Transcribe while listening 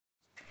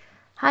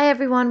Hi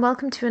everyone,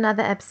 welcome to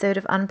another episode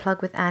of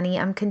Unplug with Annie.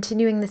 I'm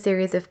continuing the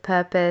series of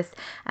Purpose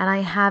and I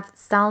have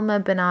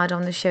Salma Bernard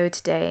on the show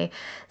today.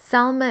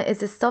 Salma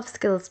is a soft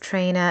skills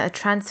trainer, a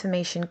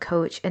transformation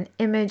coach, an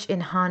image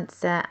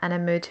enhancer, and a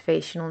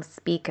motivational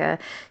speaker.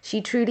 She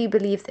truly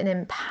believes in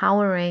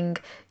empowering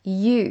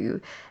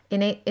you,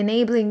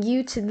 enabling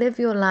you to live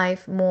your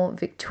life more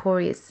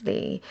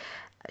victoriously.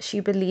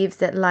 She believes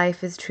that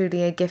life is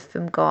truly a gift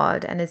from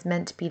God and is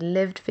meant to be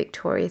lived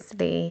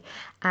victoriously.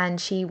 And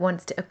she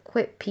wants to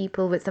equip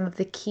people with some of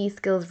the key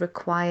skills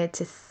required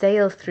to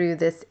sail through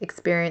this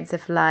experience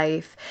of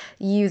life,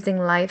 using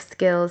life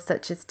skills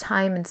such as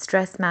time and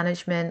stress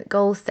management,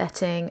 goal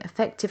setting,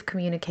 effective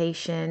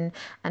communication,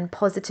 and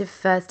positive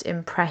first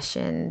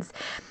impressions.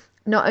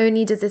 Not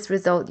only does this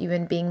result you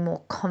in being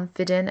more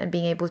confident and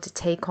being able to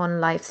take on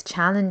life's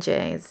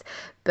challenges,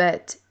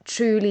 but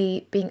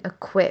truly being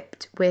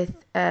equipped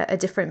with a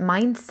different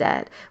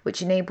mindset,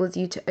 which enables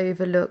you to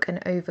overlook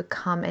and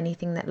overcome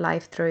anything that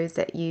life throws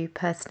at you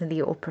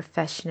personally or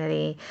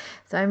professionally.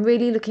 So I'm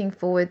really looking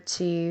forward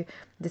to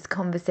this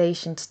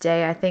conversation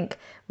today. I think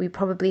we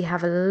probably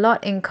have a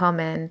lot in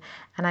common,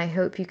 and I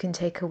hope you can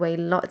take away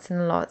lots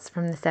and lots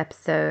from this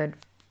episode.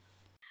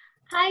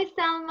 Hi,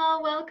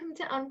 Salma. Welcome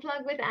to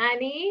Unplug with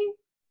Annie.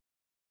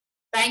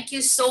 Thank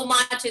you so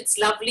much. It's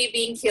lovely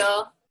being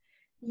here.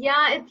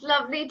 Yeah, it's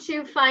lovely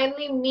to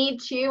finally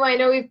meet you. I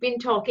know we've been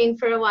talking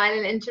for a while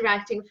and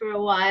interacting for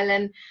a while,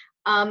 and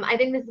I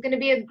think this is going to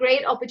be a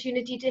great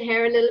opportunity to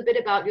hear a little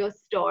bit about your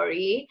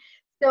story.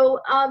 So,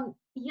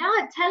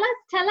 yeah,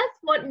 tell us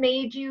what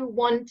made you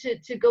want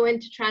to go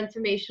into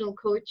transformational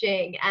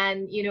coaching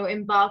and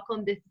embark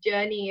on this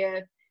journey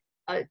of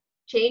uh,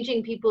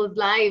 changing people's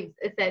lives,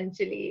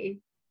 essentially.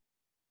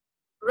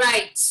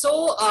 Right.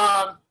 So,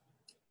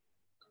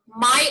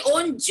 my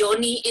own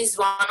journey is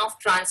one of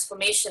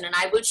transformation, and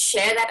I will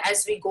share that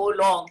as we go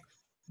along.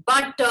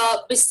 But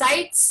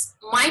besides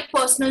my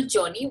personal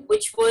journey,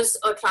 which was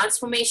a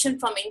transformation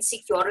from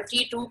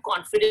insecurity to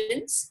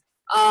confidence,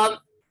 um,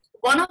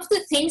 one of the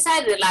things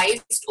I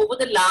realized over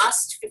the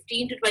last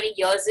 15 to 20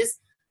 years is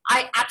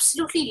I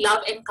absolutely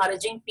love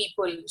encouraging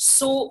people.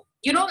 So,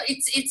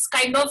 it's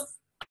kind of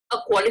a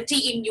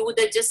quality in you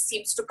that just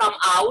seems to come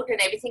out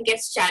and everything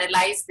gets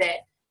channelized there.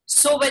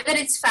 So, whether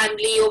it's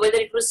family or whether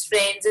it was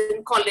friends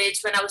in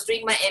college when I was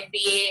doing my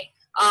MBA,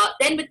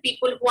 then with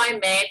people who I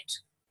met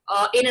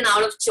in and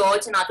out of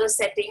church and other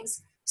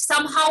settings,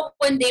 somehow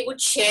when they would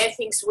share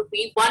things would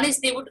be one is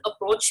they would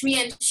approach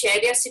me and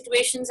share their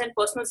situations and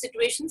personal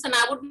situations, and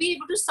I would be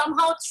able to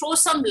somehow throw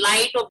some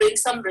light or bring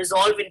some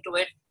resolve into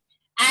it,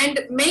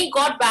 and many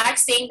got back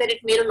saying that it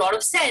made a lot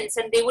of sense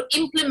and they would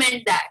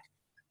implement that,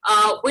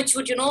 which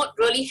would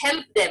really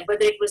help them,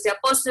 whether it was their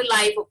personal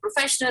life or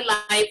professional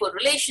life or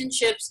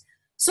relationships.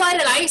 So I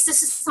realized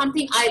this is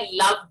something I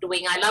love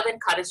doing. I love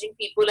encouraging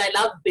people. I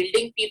love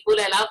building people.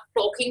 I love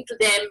talking to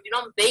them.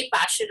 I'm very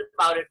passionate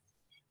about it.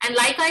 And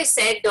like I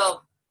said,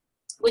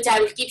 which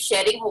I will keep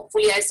sharing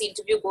hopefully as the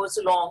interview goes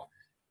along,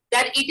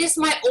 that it is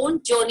my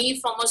own journey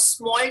from a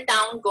small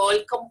town girl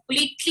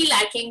completely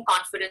lacking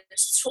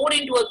confidence thrown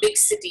into a big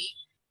city,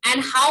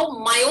 and how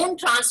my own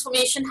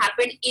transformation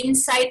happened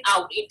inside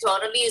out,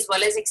 internally as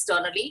well as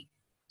externally.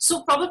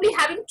 So probably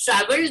having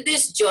traveled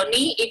this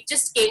journey, it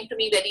just came to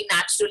me very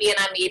naturally, and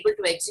I'm able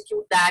to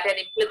execute that and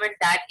implement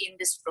that in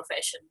this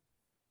profession.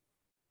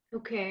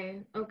 Okay,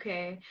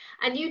 okay.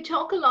 And you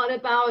talk a lot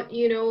about,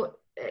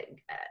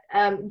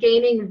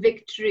 gaining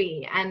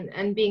victory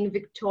and being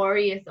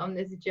victorious on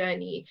this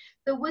journey.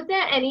 So, was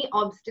there any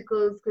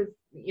obstacles? Because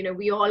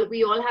we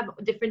all have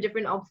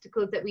different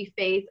obstacles that we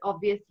face,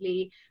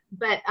 obviously.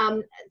 But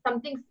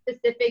something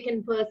specific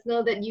and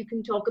personal that you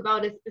can talk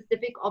about, a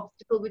specific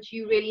obstacle which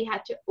you really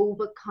had to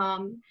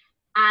overcome,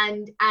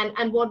 and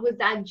what was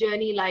that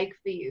journey like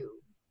for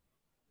you?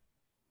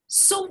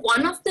 So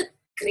one of the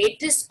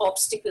greatest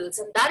obstacles,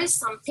 and that is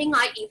something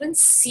I even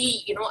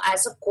see,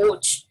 as a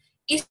coach,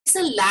 is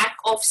a lack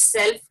of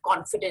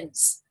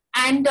self-confidence.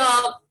 And,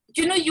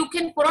 you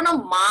can put on a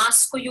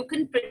mask or you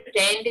can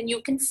pretend and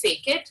you can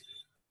fake it.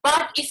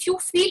 But if you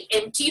feel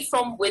empty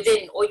from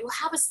within, or you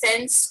have a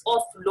sense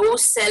of low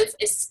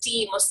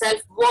self-esteem or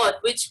self-worth,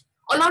 which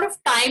a lot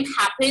of time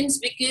happens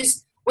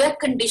because we're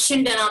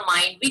conditioned in our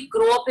mind. We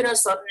grow up in a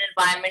certain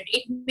environment.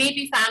 It may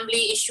be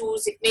family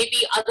issues, it may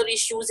be other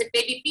issues, it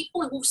may be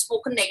people who've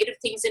spoken negative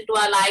things into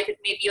our life, it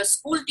may be a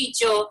school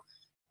teacher,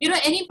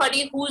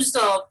 anybody who's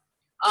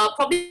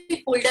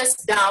probably pulled us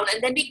down,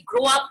 and then we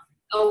grow up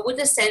with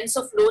a sense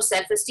of low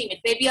self-esteem. It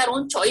may be our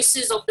own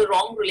choices of the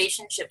wrong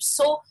relationships.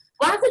 So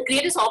one of the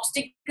greatest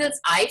obstacles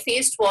I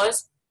faced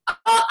was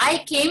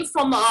I came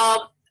from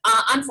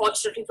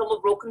unfortunately from a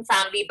broken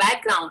family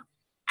background.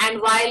 And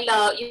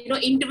while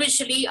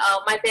individually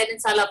my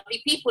parents are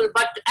lovely people,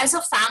 but as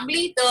a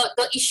family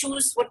the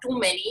issues were too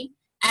many.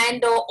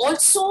 And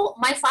also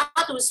my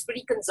father was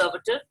pretty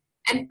conservative,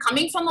 and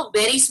coming from a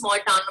very small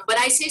town, but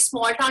I say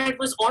small town, it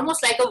was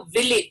almost like a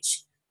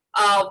village.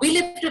 We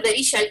lived a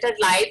very sheltered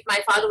life. My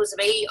father was a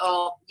very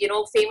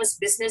famous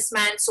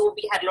businessman, so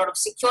we had a lot of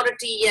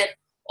security, and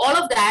all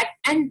of that.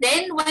 And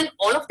then when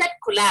all of that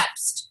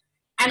collapsed,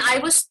 and I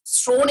was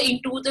thrown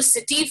into the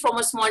city from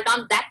a small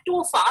town, that to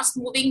a fast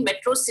moving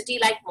metro city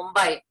like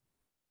Mumbai,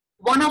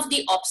 one of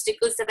the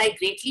obstacles that I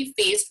greatly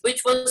faced,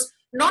 which was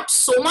not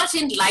so much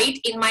in light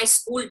in my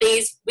school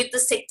days with the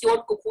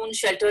secure cocoon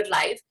sheltered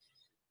life,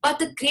 but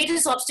the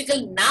greatest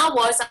obstacle now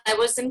was I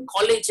was in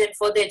college and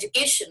further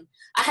education.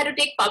 I had to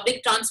take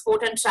public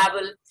transport and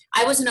travel.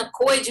 I was in a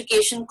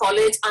co-education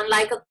college,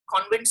 unlike a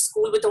convent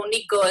school with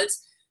only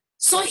girls.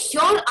 So here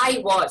I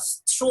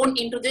was thrown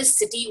into this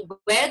city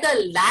where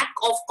the lack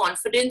of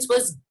confidence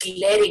was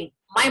glaring.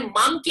 My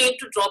mom came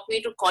to drop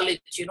me to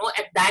college,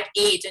 at that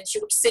age, and she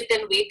would sit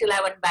and wait till I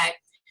went back.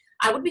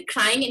 I would be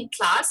crying in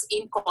class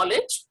in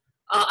college,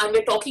 and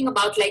we're talking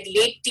about like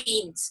late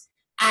teens.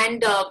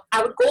 And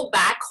I would go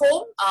back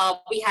home.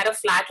 We had a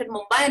flat in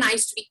Mumbai, and I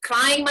used to be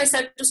crying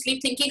myself to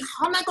sleep, thinking,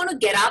 how am I going to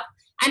get up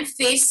and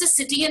face the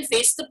city and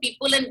face the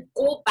people and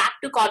go back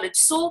to college?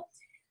 So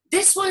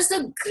this was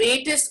the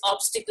greatest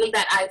obstacle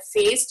that I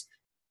faced.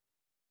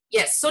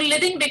 Yes, so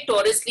living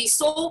victoriously.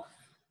 So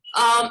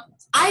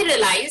I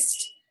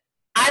realized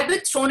I've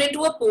been thrown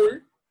into a pool.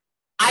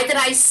 Either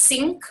I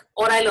sink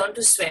or I learn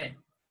to swim.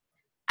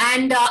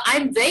 And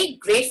I'm very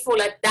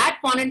grateful at that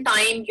point in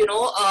time,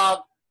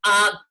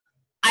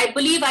 I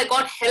believe I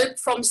got help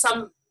from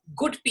some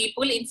good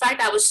people. In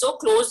fact, I was so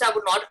close,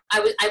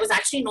 I was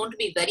actually known to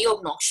be very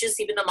obnoxious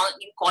even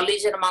in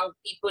college and among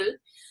people.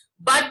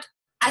 But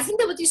I think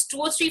there were these 2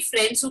 or 3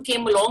 friends who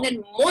came along,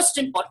 and most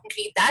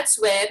importantly, that's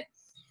where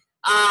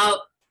uh,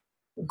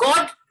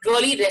 God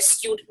really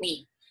rescued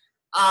me.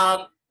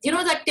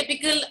 That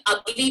typical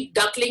ugly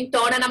duckling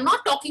turn, and I'm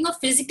not talking of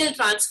physical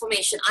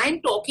transformation.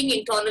 I'm talking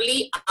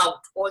internally out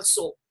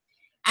also.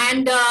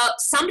 And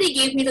somebody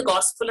gave me the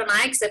gospel, and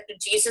I accepted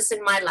Jesus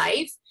in my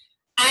life.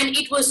 And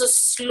it was a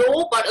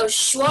slow but a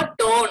sure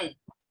turn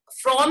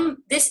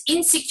from this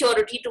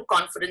insecurity to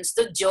confidence.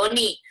 The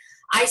journey,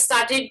 I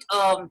started,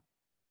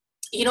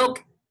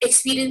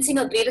 experiencing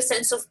a greater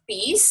sense of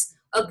peace,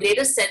 a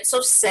greater sense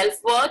of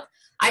self-worth.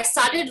 I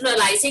started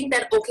realizing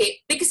that, okay,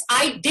 because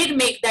I did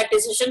make that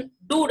decision,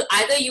 dude,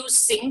 either you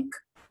sink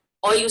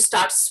or you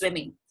start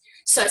swimming.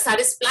 So I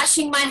started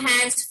splashing my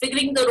hands,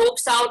 figuring the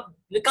ropes out,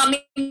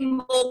 becoming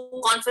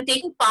more confident,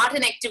 taking part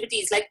in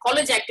activities like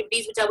college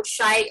activities, which I would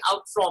shy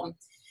out from.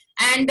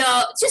 And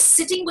just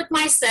sitting with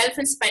myself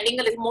and spending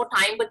a little more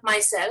time with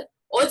myself.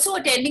 Also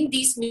attending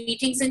these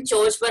meetings in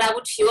church where I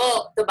would hear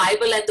the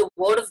Bible and the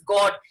Word of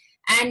God,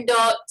 and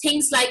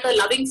things like a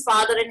loving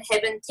Father in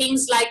heaven,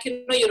 things like,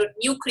 you're a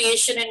new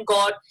creation in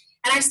God.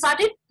 And I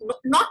started,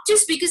 not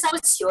just because I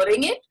was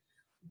hearing it,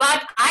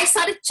 but I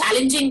started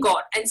challenging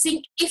God and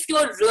saying, if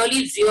you're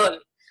really real,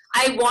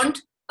 I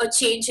want a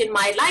change in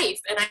my life.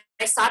 And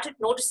I started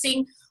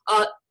noticing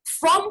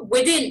from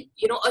within,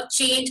 a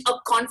change, a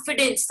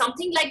confidence,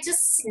 something like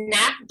just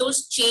snap,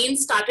 those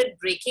chains started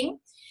breaking.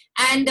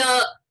 And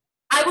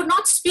I would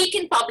not speak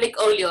in public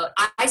earlier.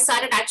 I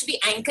started actually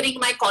anchoring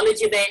my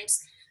college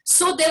events.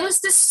 So there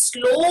was this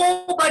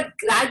slow but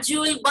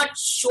gradual but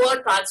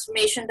sure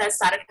transformation that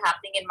started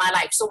happening in my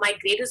life. So my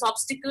greatest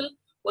obstacle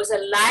was a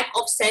lack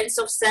of sense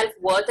of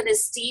self-worth and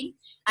esteem.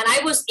 And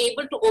I was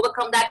able to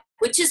overcome that,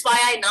 which is why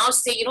I now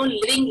say,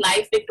 living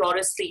life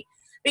victoriously.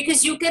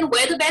 Because you can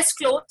wear the best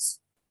clothes,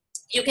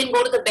 you can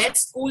go to the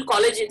best school,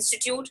 college,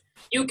 institute,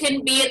 you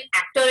can be an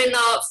actor in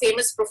a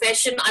famous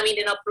profession,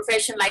 in a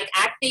profession like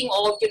acting,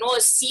 or, a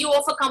CEO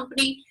of a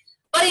company.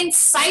 But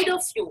inside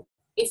of you,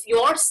 if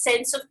your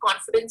sense of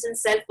confidence and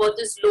self-worth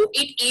is low,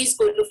 it is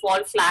going to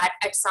fall flat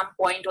at some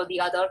point or the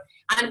other,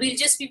 and we'll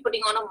just be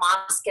putting on a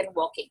mask and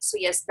walking. So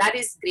yes, that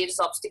is the greatest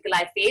obstacle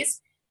I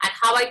faced, and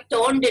how I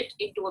turned it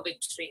into a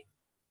victory.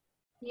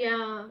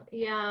 Yeah,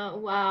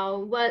 wow.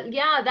 Well,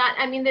 yeah,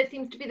 there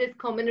seems to be this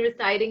common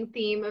residing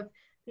theme of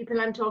people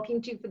I'm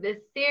talking to for this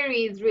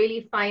series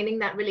really finding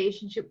that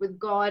relationship with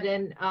God,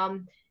 and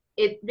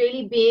it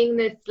really being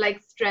this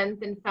like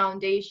strength and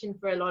foundation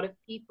for a lot of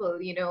people,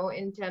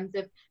 in terms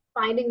of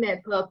finding their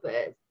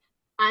purpose.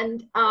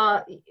 And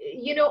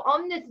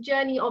on this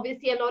journey,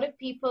 obviously, a lot of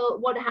people,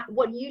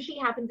 what usually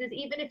happens is,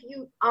 even if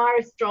you are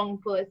a strong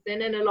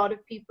person, and a lot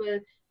of people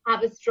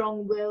have a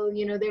strong will,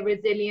 they're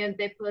resilient,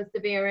 they're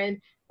perseverant,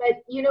 but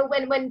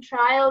when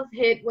trials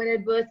hit, when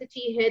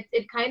adversity hits,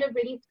 it kind of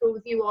really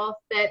throws you off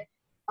that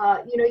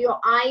your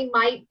eye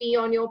might be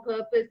on your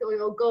purpose or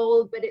your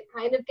goal, but it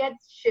kind of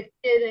gets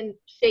shifted and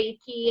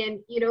shaky, and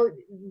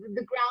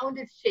the ground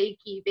is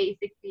shaky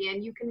basically,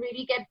 and you can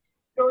really get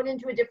thrown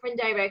into a different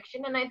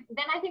direction. And I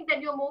think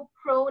that you're more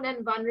prone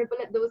and vulnerable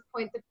at those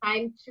points of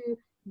time to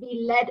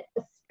be led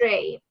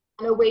astray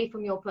and away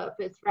from your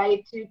purpose,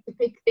 right? To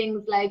pick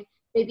things like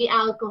maybe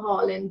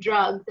alcohol and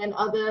drugs and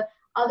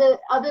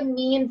other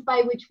means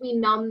by which we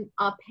numb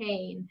our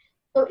pain.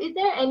 So is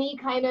there any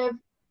kind of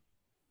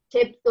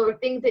tips or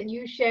things that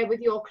you share with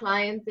your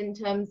clients in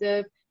terms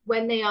of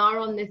when they are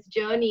on this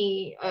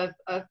journey of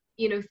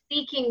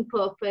seeking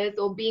purpose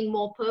or being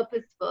more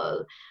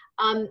purposeful,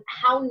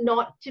 how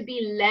not to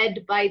be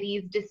led by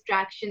these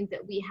distractions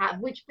that we have,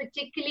 which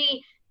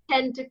particularly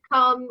tend to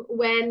come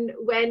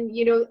when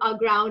you know our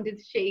ground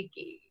is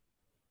shaky?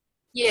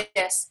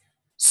 Yes.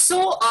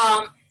 So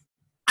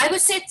I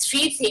would say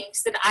three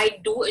things that I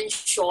do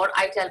ensure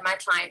I tell my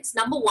clients.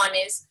 Number one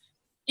is,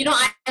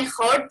 I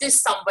heard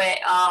this somewhere,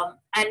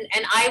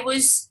 and I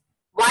was,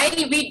 why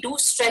we do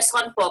stress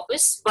on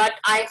purpose, but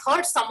I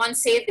heard someone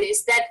say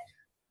this, that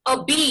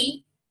a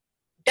bee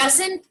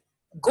doesn't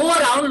go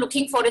around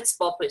looking for its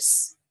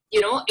purpose.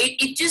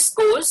 It just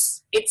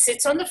goes, it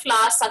sits on the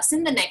flower, sucks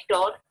in the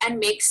nectar, and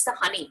makes the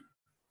honey.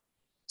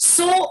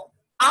 So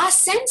our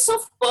sense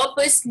of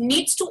purpose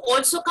needs to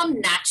also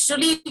come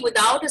naturally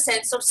without a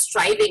sense of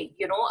striving,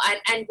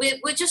 and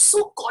we're just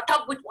so caught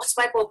up with what's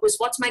my purpose,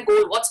 what's my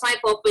goal, what's my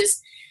purpose.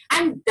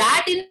 And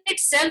that in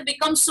itself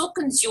becomes so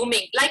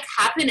consuming, like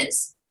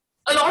happiness.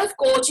 A lot of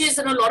coaches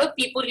and a lot of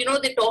people,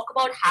 they talk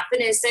about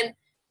happiness. And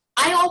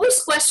I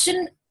always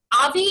question,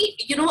 are we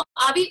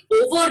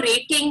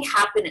overrating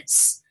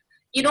happiness?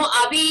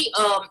 Are we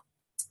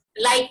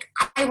like,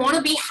 I want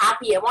to be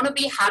happy, I want to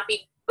be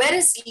happy.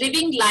 Whereas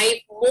living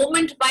life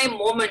moment by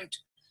moment,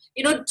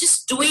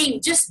 just doing,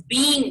 just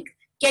being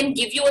can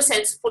give you a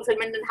sense of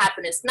fulfillment and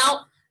happiness.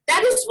 Now,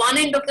 that is one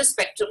end of the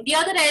spectrum. The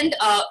other end,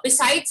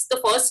 besides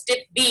the first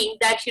tip being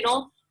that,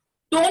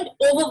 don't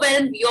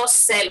overwhelm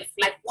yourself.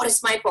 Like, what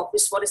is my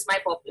purpose? What is my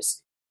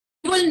purpose?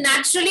 You will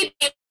naturally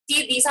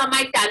see these are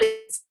my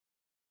talents.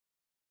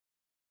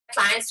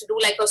 Clients to do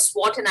like a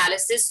SWOT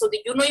analysis so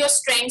that you know your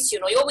strengths, you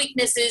know your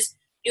weaknesses,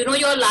 you know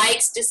your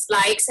likes,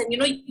 dislikes, and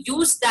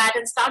use that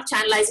and start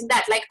channelizing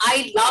that. Like,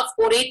 I love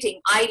orating,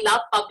 I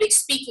love public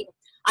speaking,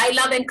 I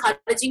love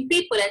encouraging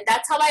people, and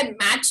that's how I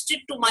matched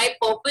it to my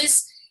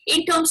purpose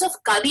in terms of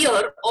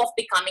career of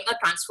becoming a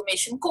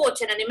transformation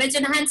coach and an image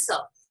enhancer.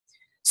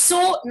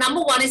 So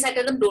number one is I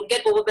tell them, don't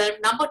get overwhelmed.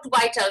 Number two,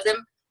 I tell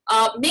them,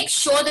 make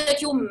sure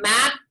that you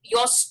map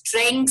your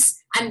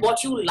strengths and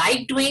what you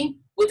like doing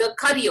with a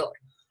career.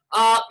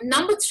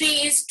 Number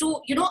three is to,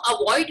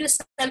 avoid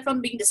yourself from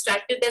being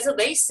distracted. There's a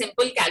very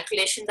simple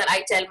calculation that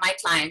I tell my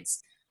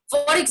clients.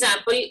 For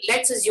example,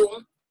 let's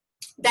assume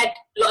that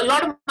a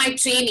lot of my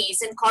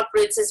trainees in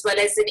corporates as well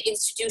as in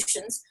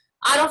institutions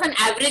are of an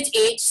average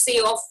age, say,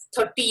 of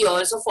 30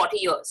 years or 40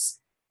 years.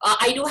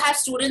 I do have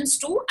students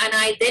too, and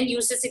I then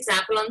use this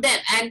example on them.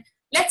 And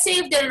let's say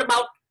if they're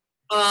about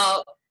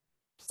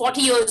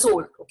 40 years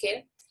old,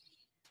 okay,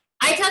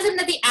 I tell them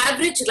that the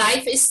average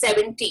life is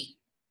 70,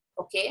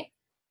 okay.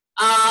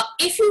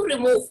 If you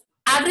remove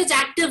average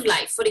active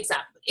life, for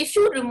example, if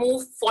you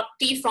remove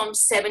 40 from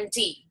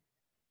 70,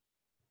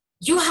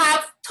 you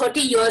have 30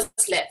 years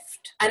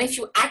left. And if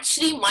you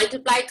actually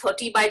multiply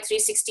 30 by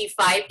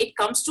 365, it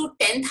comes to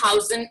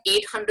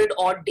 10,800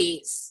 odd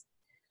days.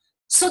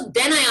 So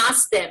then I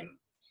ask them,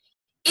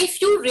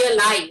 if you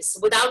realize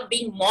without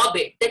being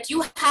morbid that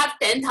you have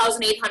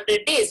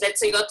 10,800 days, let's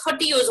say you're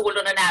 30 years old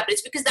on an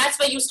average, because that's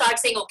where you start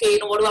saying, okay,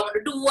 what do I want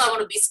to do? I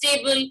want to be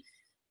stable.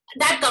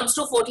 That comes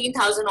to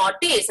 14,000 odd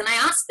days. And I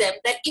ask them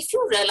that if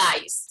you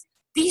realize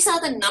these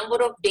are the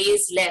number of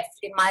days left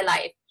in my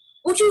life,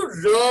 would you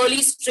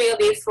really stray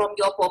away from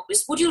your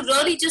purpose? Would you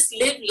really just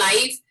live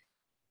life,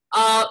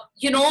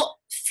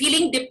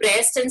 feeling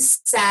depressed and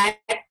sad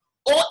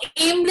or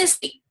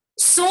aimlessly?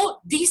 So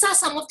these are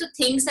some of the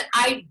things that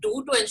I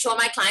do to ensure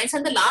my clients.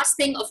 And the last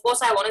thing, of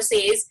course, I want to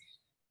say is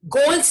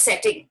goal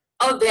setting,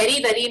 a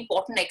very, very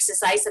important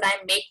exercise that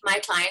I make my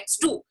clients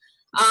do.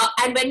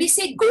 And when we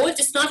say goals,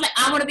 it's not like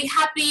I want to be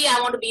happy,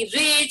 I want to be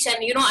rich, and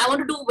I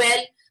want to do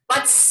well,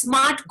 but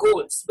SMART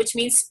goals, which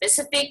means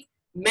specific,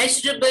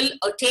 measurable,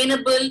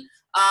 attainable,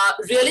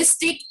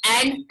 realistic,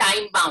 and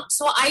time bound.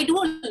 So I do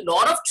a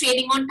lot of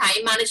training on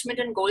time management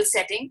and goal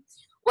setting.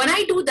 When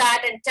I do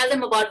that and tell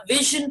them about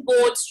vision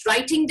boards,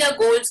 writing their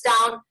goals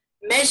down,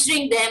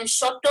 measuring them,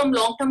 short-term,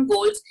 long-term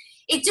goals,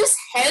 it just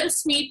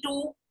helps me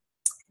to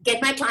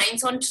get my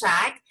clients on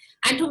track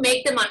and to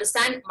make them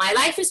understand my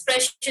life is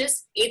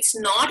precious. It's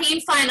not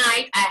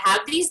infinite. I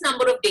have these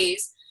number of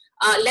days.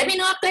 Let me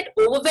not get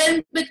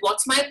overwhelmed with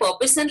what's my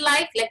purpose in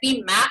life. Let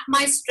me map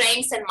my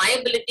strengths and my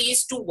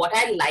abilities to what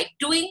I like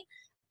doing.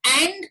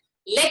 And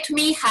let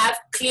me have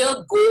clear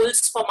goals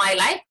for my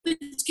life,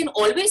 which can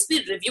always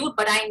be reviewed,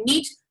 but I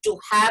need to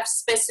have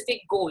specific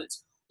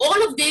goals.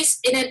 All of this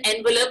in an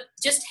envelope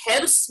just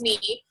helps me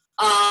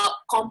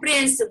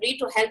comprehensively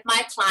to help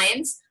my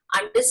clients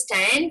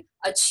understand,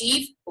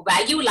 achieve,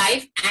 value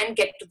life, and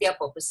get to their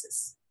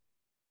purposes.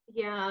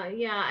 Yeah,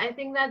 I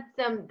think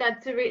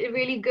that's a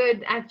really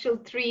good actual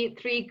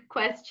three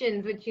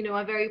questions, which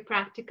are very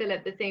practical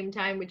at the same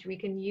time, which we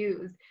can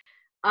use.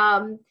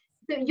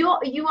 So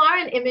you are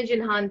an image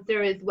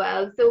enhancer as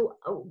well. So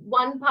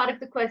one part of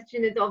the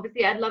question is,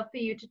 obviously, I'd love for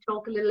you to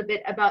talk a little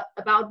bit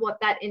about what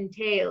that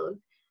entails.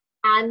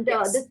 And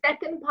Yes. the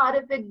second part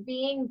of it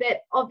being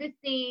that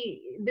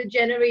obviously the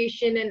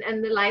generation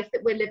and the life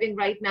that we're living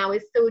right now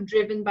is so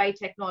driven by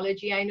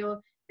technology. I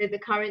know there's a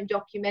current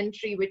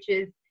documentary which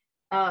is,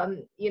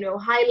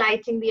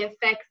 highlighting the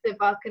effects of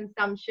our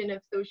consumption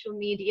of social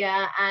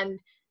media, and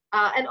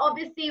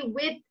obviously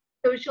with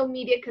social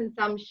media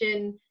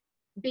consumption,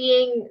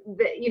 being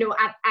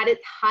at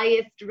its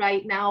highest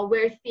right now.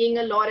 We're seeing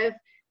a lot of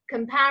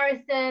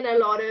comparison, a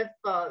lot of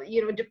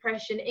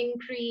depression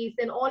increase,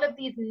 and all of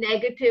these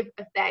negative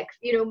effects,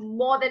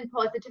 more than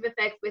positive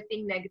effects, we're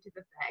seeing negative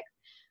effects.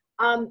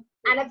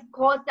 And of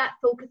course that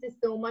focuses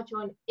so much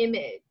on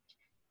image.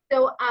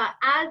 So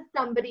as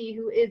somebody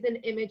who is an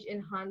image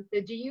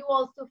enhancer, do you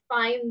also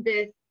find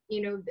this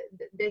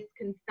this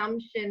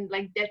consumption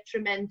like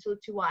detrimental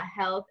to our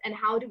health, and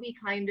how do we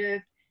kind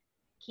of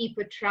keep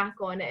a track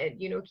on it,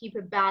 keep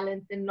a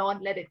balance and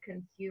not let it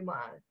consume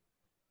us?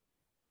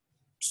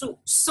 True.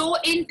 So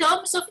in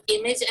terms of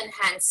image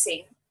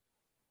enhancing,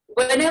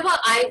 whenever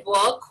I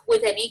work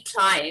with any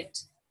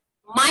client,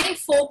 my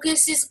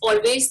focus is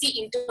always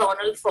the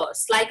internal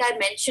first. Like I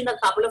mentioned a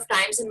couple of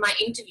times in my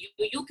interview,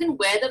 you can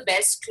wear the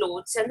best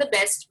clothes and the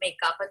best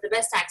makeup and the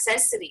best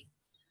accessory,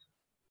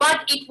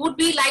 but it would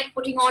be like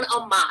putting on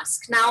a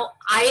mask. Now,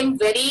 I am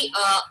very,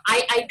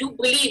 I do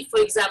believe,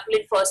 for example,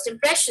 in first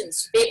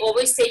impressions. They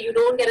always say you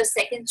don't get a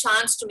second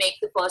chance to make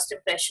the first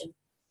impression.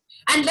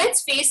 And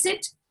let's face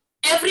it,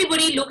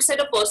 everybody looks at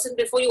a person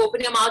before you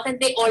open your mouth and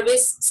they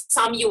always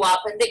sum you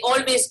up and they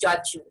always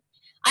judge you.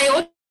 I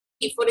also,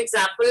 for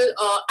example,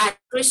 as a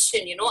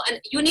Christian,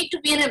 and you need to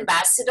be an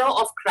ambassador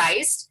of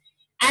Christ,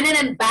 and an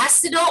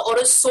ambassador or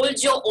a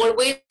soldier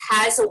always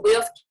has a way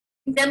of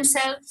keeping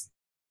themselves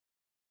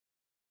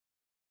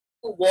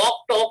to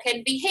walk, talk,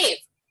 and behave.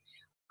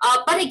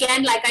 But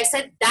again, like I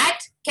said, that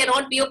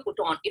cannot be a put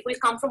on. It will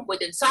come from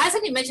within. So as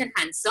an image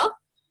enhancer,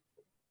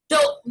 the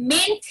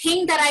main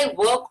thing that I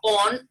work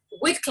on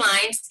with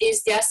clients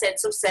is their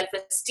sense of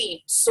self-esteem.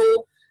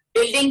 So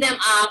building them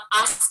up,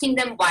 asking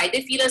them why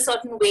they feel a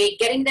certain way,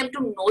 getting them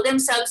to know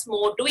themselves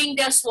more, doing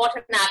their SWOT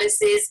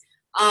analysis,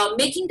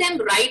 making them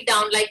write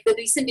down, like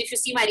if you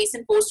see my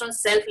recent post on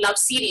self-love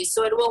series,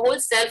 so it was a whole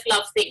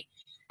self-love thing.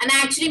 And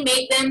I actually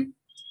make them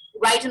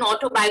write an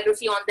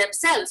autobiography on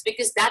themselves,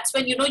 because that's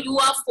when, you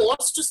are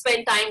forced to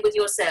spend time with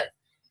yourself.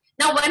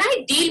 Now, when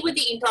I deal with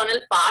the internal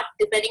part,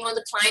 depending on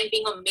the client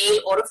being a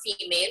male or a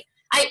female,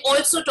 I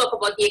also talk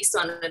about the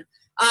external.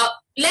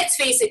 Let's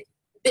face it,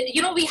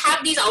 we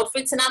have these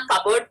outfits in our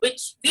cupboard,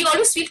 which we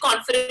always feel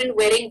confident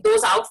wearing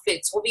those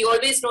outfits. Or we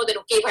always know that,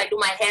 okay, if I do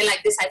my hair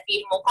like this, I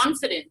feel more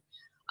confident.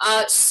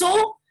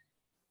 So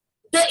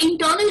the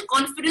internal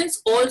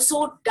confidence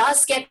also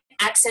does get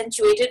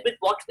accentuated with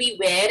what we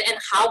wear and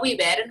how we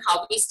wear and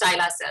how we style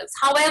ourselves.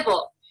 However,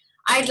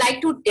 I'd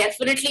like to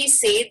definitely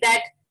say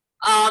that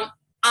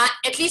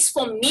at least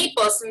for me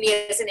personally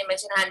as an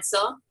image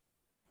enhancer,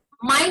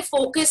 my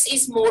focus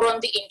is more on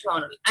the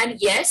internal. And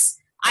yes,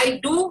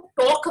 I do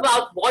talk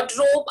about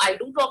wardrobe, I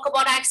do talk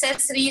about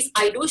accessories,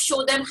 I do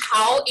show them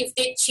how if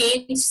they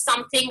change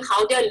something,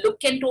 how their look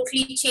can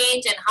totally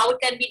change and how it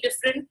can be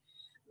different.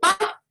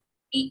 But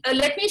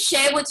let me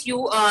share with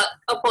you a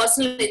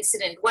personal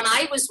incident. When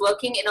I was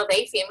working in a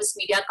very famous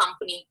media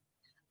company,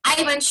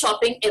 I went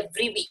shopping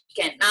every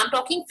weekend. Now I'm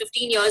talking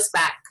 15 years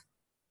back.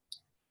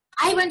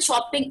 I went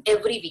shopping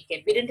every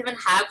weekend. We didn't even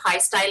have high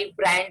style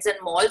brands and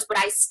malls, but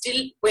I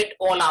still went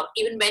all out.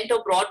 Even went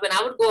abroad. When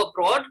I would go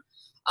abroad,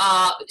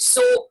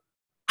 so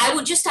I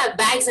would just have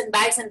bags and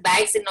bags and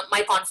bags in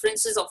my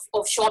conferences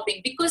of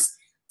shopping, because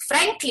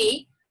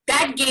frankly,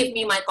 that gave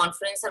me my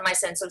confidence and my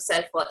sense of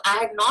self-worth. I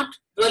had not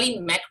really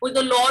met with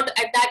the Lord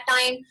at that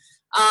time.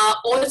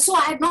 Also,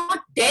 I had not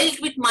dealt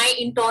with my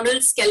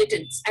internal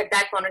skeletons at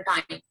that point in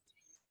time.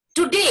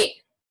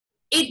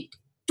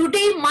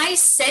 Today, my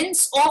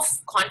sense of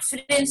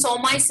confidence or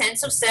my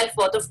sense of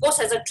self-worth, of course,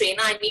 as a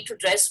trainer, I need to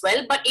dress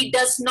well, but it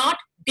does not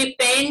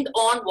depend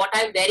on what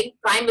I'm wearing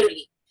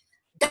primarily.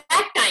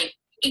 That time,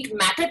 it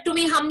mattered to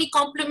me how many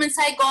compliments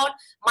I got.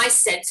 My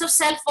sense of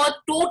self-worth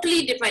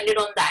totally depended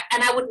on that.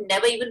 And I would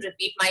never even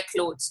repeat my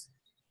clothes.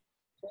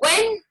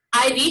 When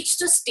I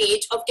reached a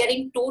stage of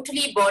getting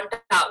totally burnt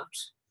out,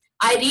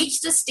 I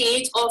reached a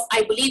stage of,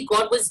 I believe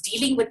God was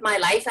dealing with my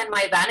life and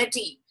my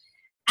vanity.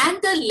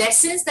 And the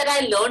lessons that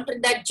I learned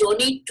in that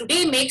journey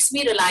today makes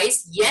me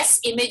realize, yes,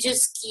 image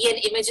is key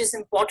and image is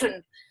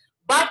important,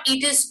 but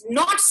it is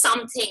not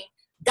something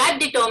that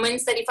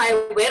determines that if I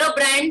wear a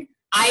brand,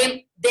 I am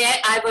there,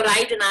 I've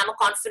arrived and I'm a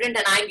confident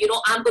and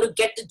I'm going to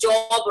get the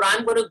job or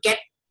I'm going to get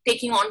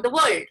taking on the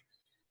world.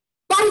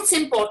 But it's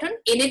important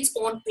in its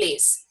own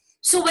place.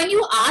 So when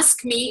you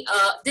ask me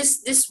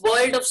this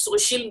world of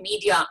social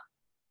media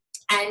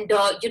and,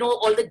 all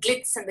the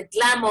glitz and the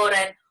glamour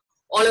and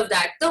all of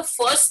that, the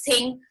first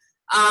thing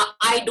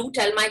I do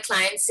tell my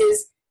clients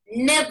is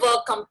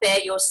never compare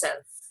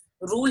yourself.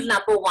 Rule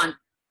number one.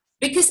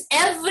 Because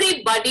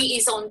everybody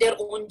is on their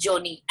own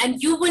journey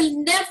and you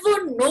will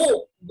never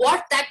know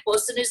what that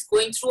person is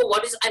going through.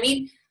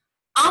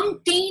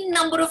 Umpteen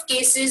number of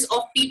cases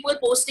of people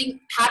posting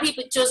happy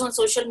pictures on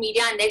social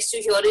media and next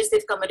you hear is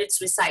they've committed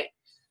suicide.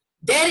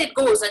 There it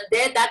goes, and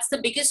that's the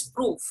biggest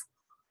proof.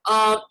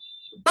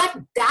 But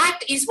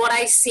that is what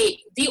I say.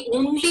 The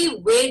only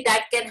way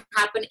that can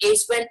happen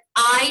is when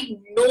I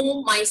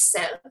know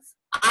myself,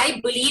 I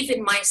believe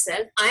in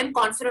myself, I'm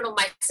confident of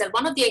myself.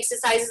 One of the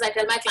exercises I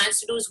tell my clients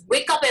to do is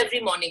wake up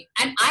every morning.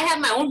 And I have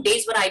my own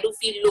days where I do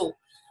feel low.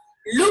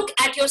 Look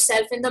at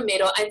yourself in the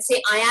mirror and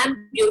say, I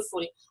am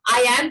beautiful.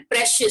 I am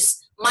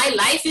precious. My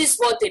life is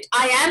worth it.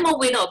 I am a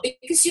winner.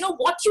 Because you know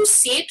what you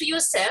say to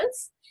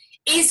yourself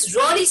is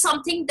really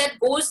something that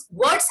goes,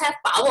 words have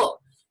power.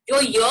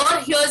 Your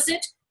ear hears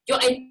it, your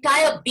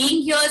entire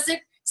being hears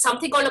it.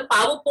 Something called a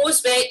power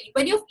pose, where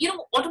when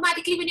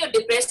automatically when you're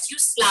depressed, you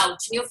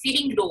slouch and you're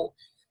feeling low.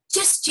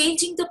 Just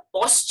changing the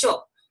posture,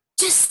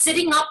 just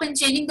sitting up and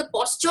changing the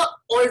posture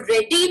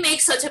already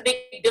makes such a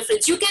big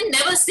difference. You can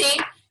never say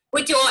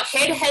with your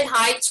head held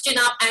high, chin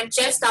up and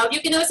chest out, you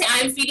can never say,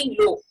 I'm feeling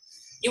low.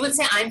 You will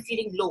say, I'm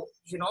feeling low,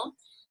 you know.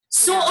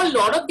 So a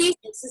lot of these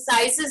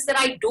exercises that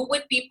I do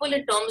with people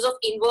in terms of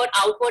inward,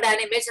 outward and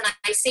image, and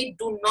I say,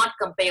 do not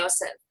compare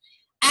yourself.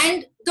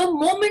 And the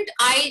moment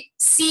I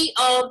see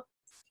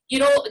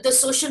the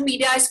social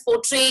media is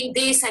portraying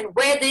this and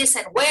wear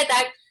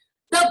that,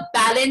 the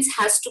balance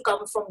has to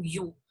come from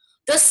you.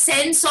 The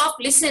sense of,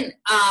 listen,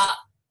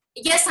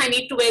 yes, I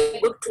need to wear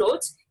good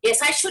clothes.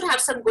 Yes, I should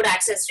have some good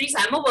accessories.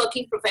 I'm a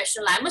working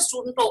professional. I'm a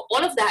student,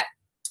 all of that.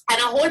 And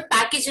a whole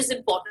package is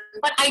important,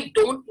 but I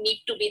don't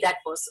need to be that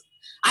person.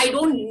 I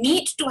don't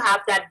need to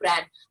have that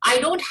brand. I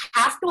don't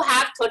have to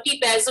have 30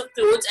 pairs of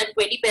clothes and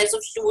 20 pairs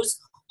of shoes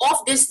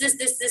of this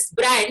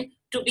brand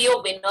to be a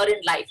winner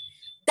in life.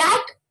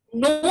 That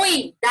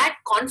knowing, that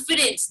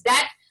confidence,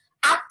 that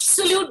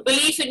absolute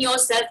belief in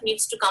yourself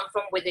needs to come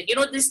from within. You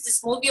know,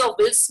 this movie of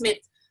Will Smith,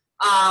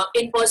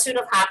 In Pursuit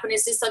of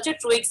Happiness, is such a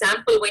true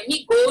example. When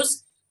he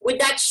goes with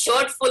that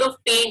shirt full of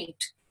paint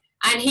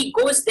and he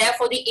goes there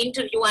for the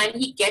interview and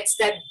he gets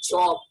that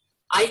job.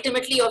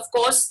 Ultimately, of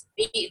course,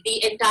 the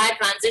entire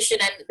transition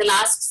and the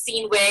last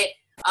scene where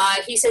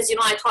he says, you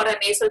know, I thought I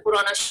may as well put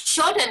on a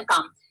shirt and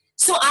come.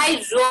 So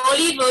I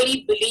really,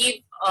 really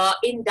believe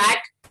in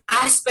that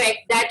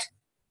aspect, that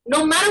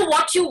no matter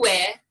what you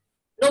wear,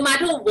 no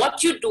matter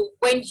what you do,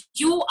 when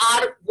you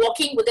are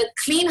walking with a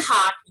clean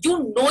heart,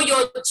 you know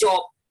your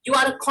job. You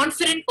are a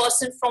confident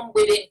person from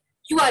within.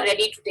 You are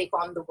ready to take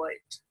on the world.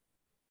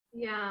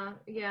 Yeah,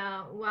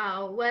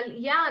 wow. Well,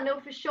 yeah, no,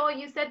 for sure.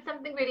 You said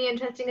something really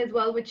interesting as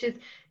well, which is,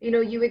 you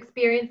know, you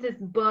experienced this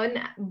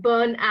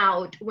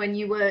burnout when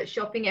you were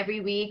shopping every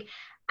week.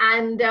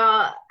 And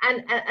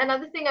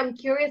another thing I'm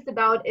curious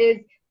about is,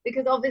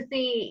 because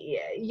obviously,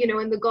 you know,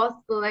 in the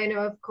gospel, I know,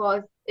 of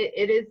course,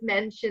 it is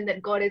mentioned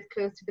that God is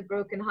close to the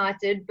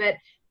brokenhearted. But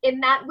in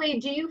that way,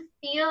 do you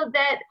feel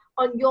that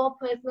on your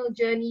personal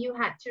journey, you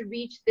had to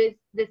reach this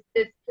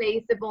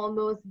place of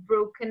almost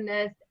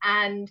brokenness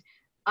and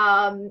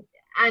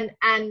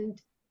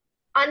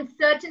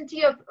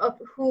uncertainty of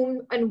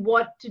whom and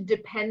what to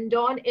depend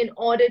on in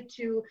order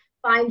to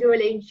find a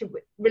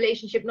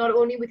relationship not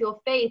only with your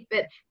faith,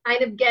 but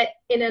kind of get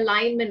in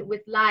alignment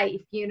with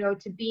life, you know,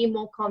 to be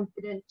more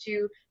confident,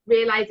 to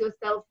realize your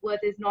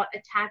self-worth is not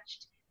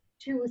attached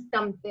to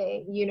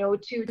something, you know,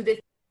 to this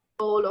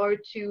goal or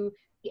to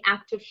the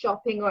act of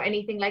shopping or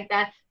anything like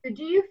that. So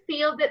do you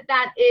feel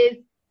that is,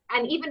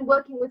 and even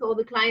working with all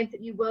the clients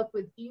that you work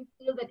with, do you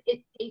feel that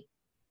it takes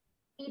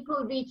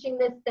people reaching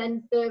this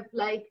sense of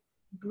like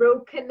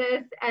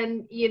brokenness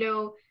and, you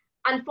know,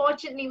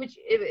 unfortunately, which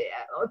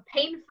a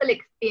painful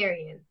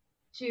experience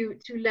to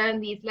learn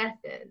these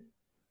lessons?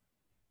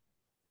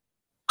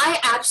 I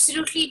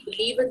absolutely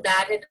believe in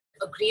that and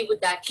agree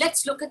with that.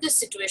 Let's look at the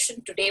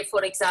situation today,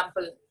 for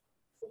example.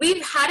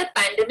 We've had a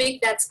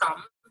pandemic that's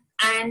come,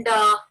 and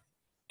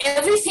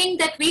everything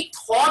that we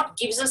thought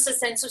gives us a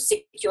sense of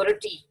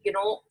security, you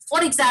know,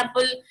 for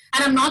example,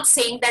 and I'm not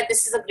saying that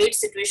this is a great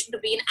situation to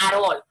be in at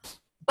all,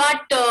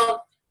 but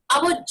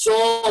our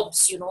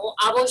jobs, you know,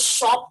 our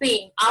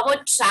shopping,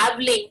 our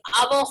traveling,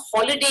 our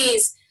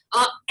holidays,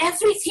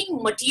 everything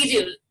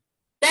material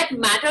that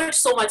mattered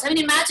so much. I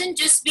mean, imagine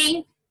just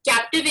being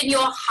captive in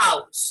your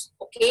house,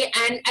 okay,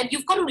 and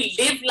you've got to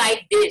live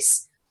like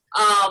this.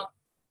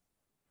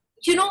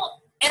 You know,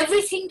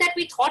 everything that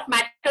we thought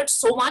mattered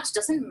so much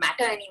doesn't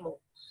matter anymore.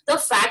 The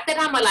fact that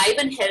I'm alive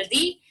and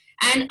healthy,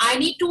 and I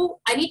need to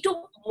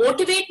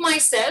motivate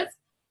myself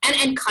and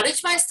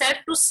encourage myself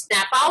to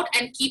snap out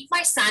and keep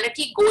my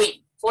sanity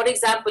going, for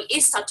example,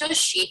 is such a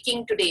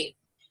shaking today.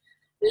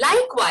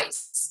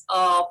 Likewise,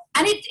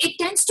 and it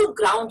tends to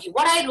ground you.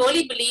 What I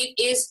really believe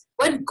is,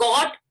 when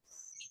God,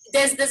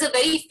 there's a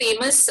very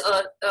famous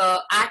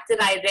act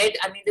that I read.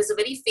 I mean, there's a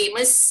very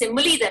famous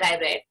simile that I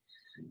read,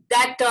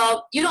 that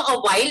you know, a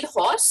wild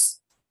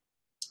horse,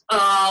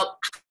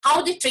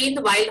 how they train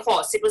the wild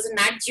horse. It was a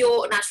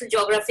National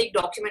Geographic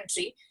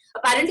documentary.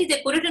 Apparently,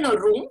 they put it in a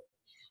room,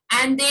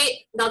 and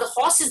now the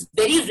horse is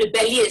very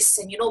rebellious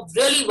and, you know,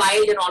 really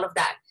wild and all of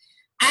that.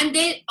 And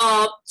they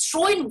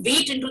throw in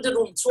wheat into the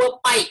room through a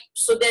pipe.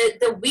 So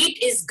the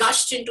wheat is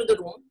gushed into the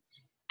room.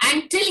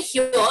 Until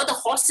here, the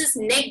horse is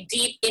neck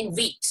deep in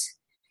wheat.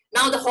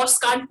 Now the horse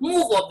can't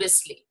move,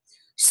 obviously.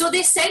 So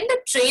they send a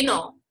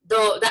trainer,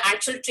 the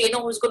actual trainer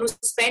who's going to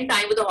spend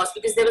time with the horse,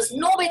 because there was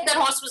no way that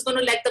horse was going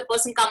to let the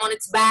person come on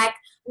its back.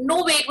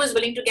 No way it was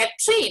willing to get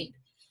trained.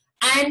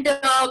 And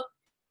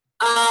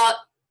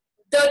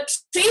the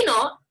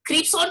trainer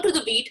creeps onto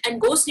the wheat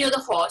and goes near the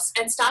horse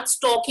and starts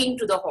talking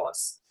to the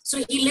horse.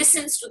 So he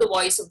listens to the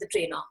voice of the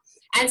trainer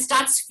and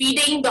starts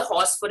feeding the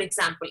horse, for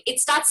example. It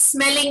starts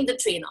smelling the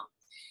trainer.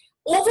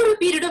 Over a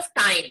period of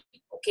time,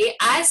 okay,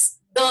 as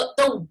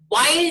the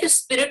wild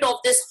spirit of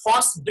this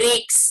horse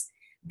breaks,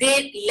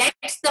 they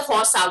let the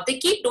horse out. They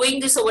keep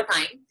doing this over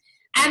time,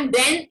 and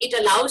then it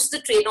allows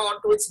the trainer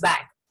onto its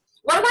back.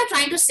 What am I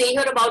trying to say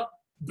here about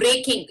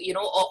breaking,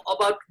 or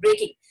about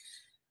breaking?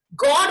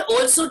 God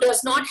also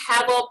does not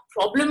have a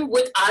problem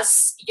with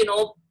us,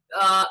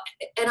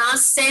 and our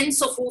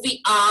sense of who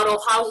we are or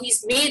how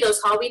he's made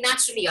us, how we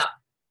naturally are.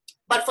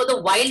 But for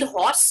the wild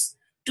horse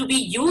to be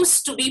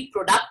used to be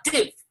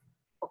productive,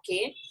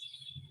 okay,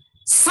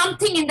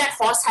 something in that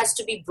horse has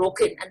to be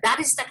broken. And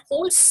that is that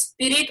whole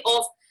spirit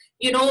of,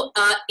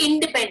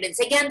 independence.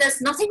 Again,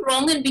 there's nothing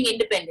wrong in being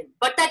independent,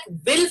 but that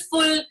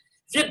willful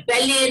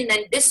rebellion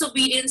and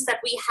disobedience that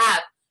we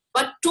have,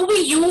 but to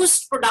be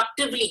used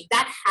productively,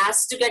 that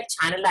has to get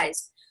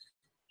channelized.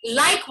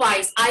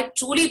 Likewise, I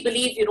truly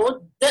believe,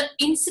 the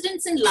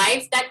incidents in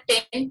life that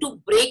tend to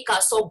break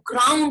us or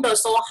ground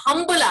us or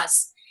humble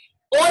us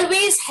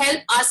always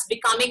help us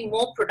becoming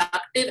more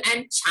productive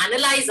and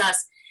channelize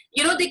us.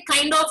 They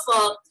kind of,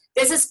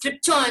 there's a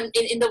scripture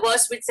in the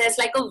verse which says,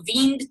 like a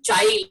weaned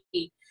child,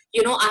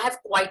 I have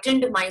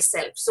quietened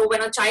myself. So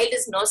when a child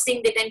is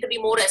nursing, they tend to be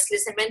more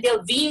restless. And when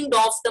they're weaned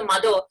off the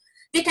mother,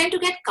 they tend to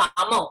get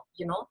calmer,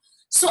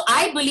 So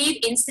I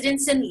believe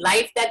incidents in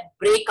life that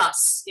break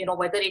us,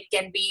 whether it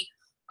can be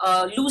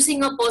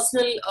losing a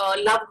personal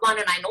loved one,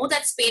 and I know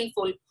that's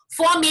painful.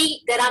 For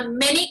me, there are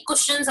many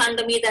cushions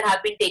under me that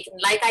have been taken.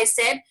 Like I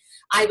said,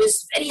 I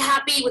was very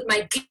happy with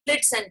my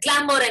glitz and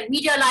glamour and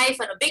media life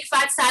and a big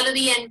fat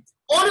salary and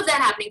all of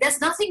that happening. There's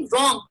nothing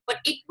wrong, but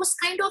it was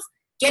kind of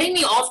getting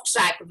me off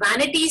track.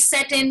 Vanity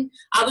set in.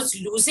 I was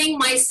losing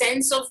my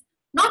sense of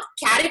not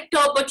character,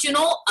 but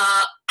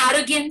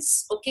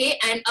arrogance, okay,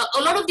 and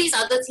a lot of these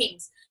other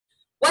things.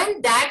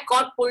 When that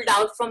got pulled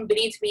out from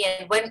beneath me,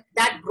 and when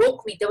that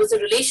broke me, there was a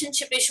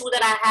relationship issue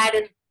that I had,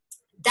 and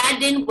that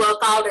didn't work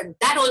out, and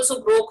that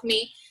also broke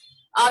me.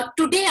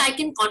 Today, I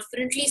can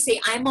confidently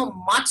say I'm a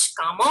much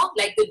calmer,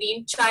 like the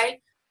weaned child.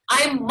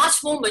 I am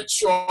much more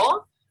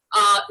mature.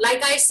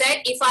 Like I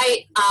said, if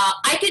I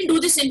can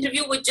do this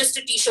interview with just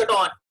a t-shirt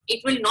on,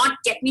 it will not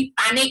get me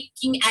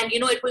panicking, and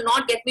it will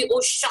not get me,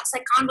 oh shucks,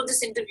 I can't do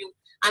this interview.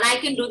 And I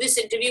can do this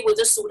interview with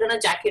a suit and a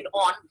jacket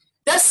on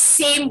the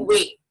same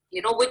way,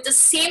 with the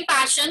same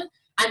passion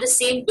and the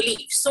same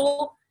belief.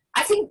 So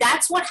I think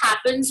that's what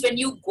happens when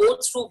you go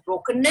through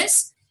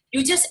brokenness.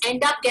 You just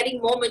end up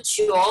getting more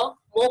mature,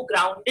 more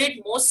grounded,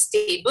 more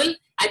stable,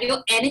 and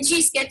your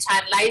energies get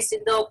channelized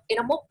in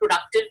a more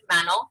productive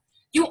manner.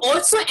 You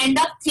also end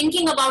up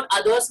thinking about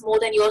others more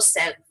than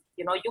yourself.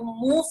 You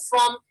move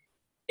from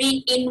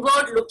being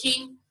inward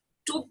looking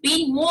to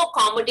being more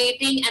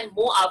accommodating and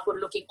more outward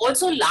looking.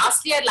 Also,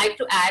 lastly, I'd like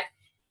to add,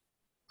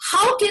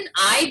 how can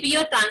I be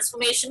a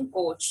transformation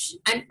coach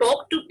and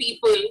talk to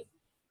people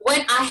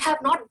when I have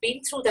not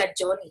been through that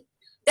journey?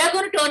 They're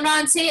going to turn around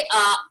and say,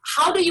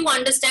 how do you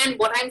understand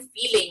what I'm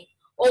feeling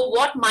or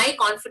what my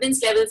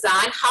confidence levels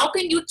are, and how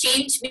can you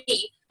change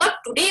me? But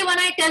today when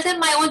I tell them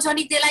my own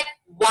journey, they're like,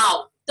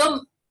 wow,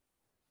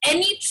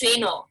 any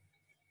trainer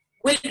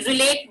will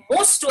relate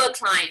most to a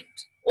client,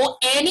 or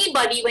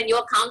anybody when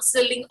you're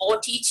counseling or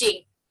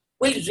teaching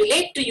will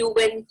relate to you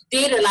when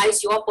they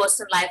realize your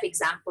personal life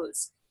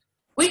examples.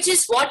 Which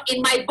is what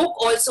in my book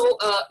also,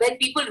 when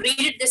people read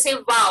it, they say,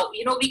 wow,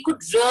 we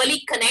could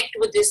really connect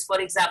with this, for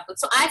example.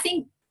 So I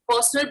think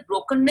personal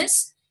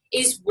brokenness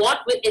is what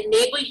will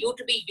enable you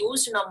to be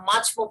used in a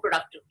much more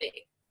productive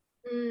way.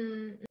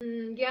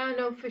 Yeah,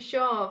 no, for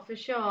sure.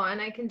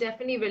 And I can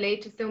definitely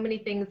relate to so many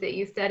things that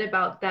you said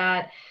about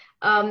that.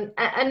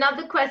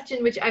 Another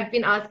question which I've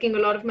been asking a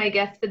lot of my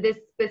guests for this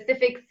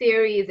specific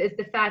series is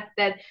the fact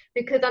that,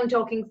 because I'm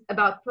talking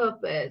about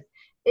purpose,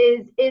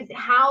 is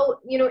how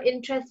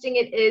interesting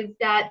it is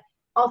that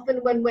often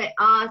when we're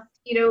asked,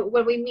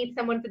 when we meet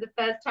someone for the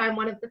first time,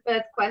 one of the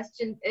first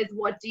questions is,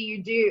 what do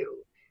you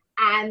do?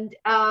 And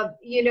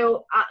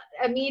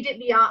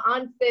immediately our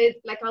answer is,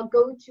 like, our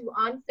go-to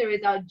answer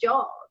is our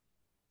job.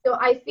 So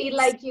I feel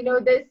like,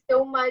 there's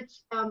so much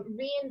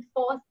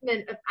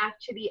reinforcement of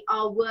actually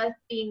our worth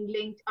being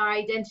linked, our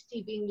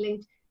identity being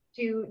linked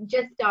to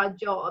just our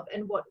job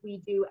and what we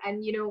do.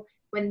 And,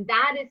 when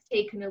that is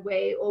taken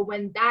away, or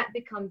when that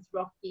becomes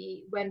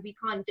rocky, when we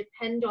can't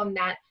depend on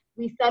that,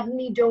 we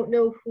suddenly don't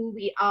know who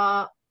we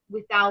are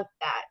without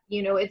that.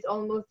 It's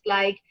almost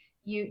like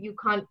you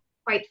can't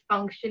quite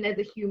function as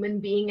a human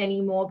being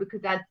anymore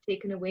because that's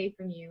taken away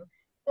from you.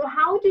 So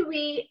how do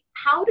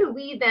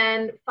we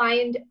then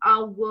find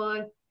our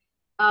worth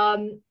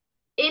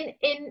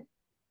in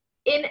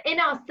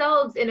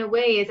ourselves, in a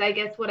way, is I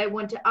guess what I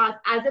want to ask,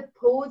 as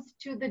opposed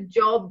to the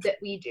job that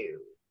we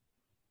do?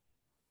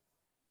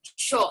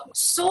 Sure.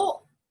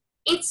 So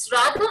it's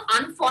rather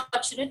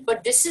unfortunate,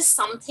 but this is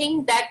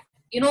something that,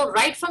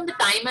 right from the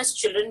time as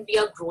children we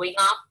are growing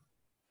up,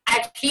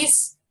 at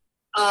least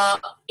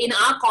in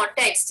our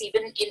context,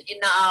 even in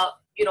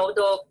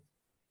the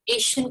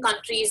Asian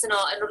countries and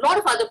a lot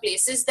of other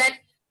places, that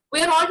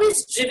we are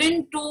always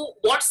driven to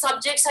what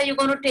subjects are you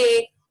going to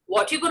take,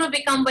 what you're going to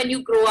become when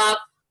you grow up,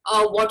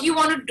 what you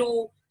want to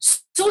do.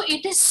 So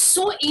it is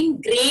so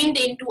ingrained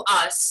into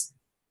us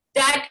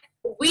that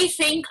we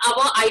think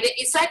our idea,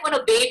 it's like when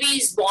a baby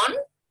is born,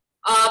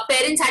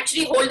 parents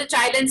actually hold the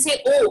child and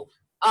say, oh,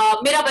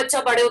 mera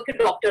bacha bade hoke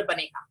doctor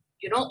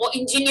banega, or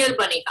engineer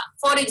banega,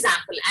 for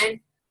example. And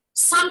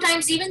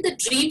sometimes even the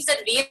dreams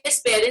that we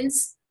as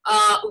parents,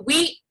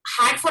 we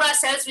had for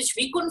ourselves, which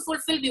we couldn't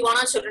fulfill, we want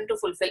our children to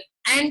fulfill.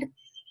 And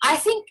I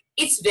think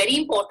it's very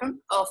important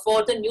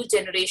for the new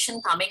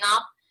generation coming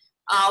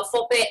up,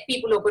 for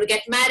people who are going to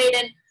get married.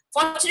 And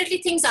fortunately,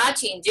 things are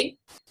changing.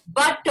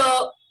 But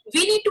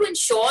we need to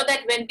ensure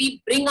that when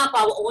we bring up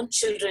our own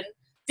children,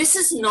 this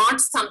is not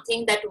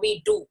something that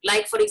we do.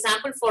 Like, for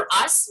example, for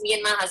us, me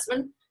and my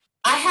husband,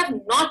 I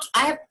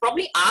have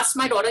probably asked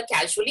my daughter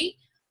casually,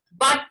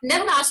 but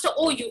never asked her,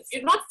 oh,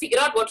 you've not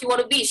figured out what you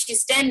want to be.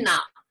 She's 10 now.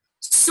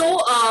 So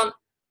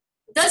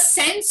the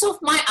sense of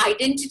my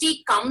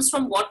identity comes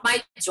from what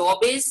my job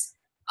is.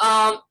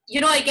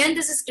 Again,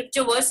 this is a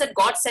scripture verse that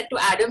God said to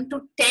Adam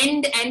to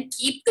tend and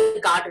keep the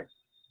garden.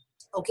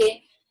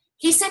 Okay.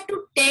 He said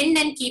to tend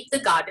and keep the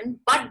garden.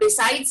 But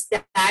besides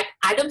that,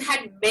 Adam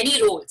had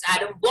many roles.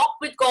 Adam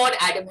walked with God.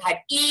 Adam had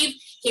Eve.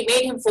 He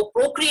made him for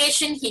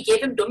procreation. He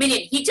gave him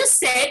dominion. He just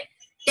said,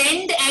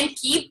 tend and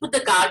keep the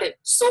garden.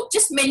 So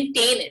just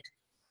maintain it.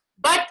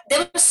 But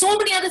there were so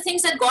many other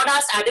things that God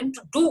asked Adam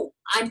to do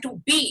and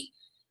to be.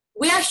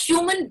 We are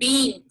human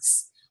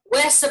beings. We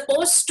are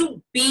supposed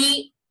to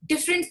be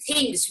different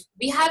things.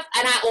 We have,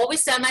 and I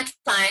always tell my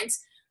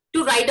clients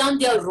to write down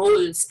their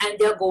roles and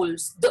their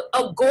goals.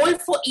 A goal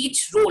for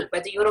each role,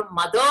 whether you're a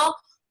mother,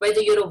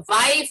 whether you're a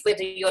wife,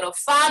 whether you're a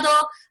father,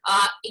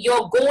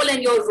 your goal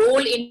and your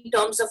role in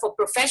terms of a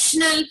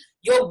professional,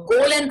 your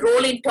goal and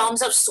role in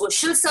terms of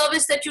social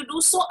service that you do.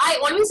 So I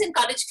always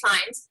encourage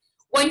clients,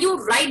 when you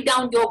write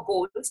down your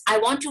goals, I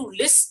want you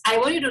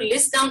to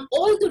list down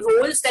all the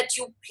roles that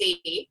you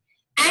play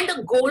and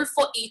a goal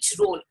for each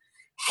role,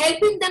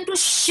 helping them to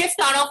shift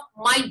out of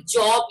my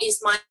job is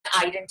my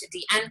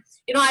identity. And,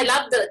 I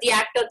love the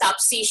actor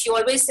Tapsi. She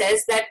always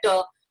says that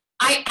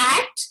I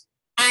act,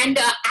 and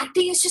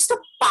acting is just a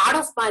part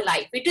of my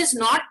life. It is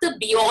not the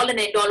be all and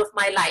end all of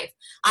my life.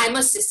 I'm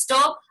a sister.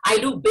 I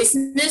do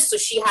business. So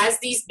she has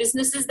these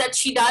businesses that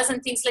she does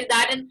and things like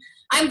that. And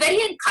I'm very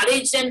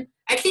encouraged. And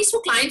at least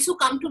for clients who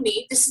come to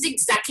me, this is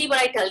exactly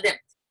what I tell them.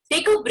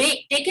 Take a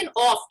break, take an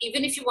off,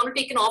 even if you want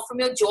to take an off from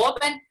your job,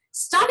 and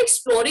start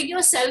exploring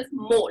yourself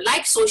more,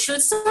 like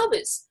social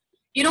service.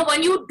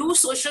 When you do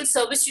social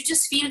service, you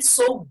just feel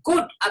so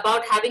good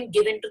about having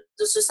given to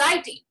the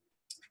society.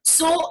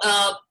 So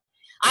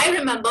I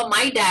remember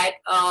my dad,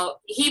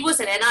 he was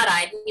an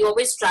NRI, he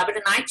always traveled,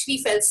 and I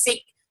actually felt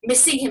sick,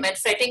 missing him and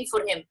fretting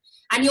for him.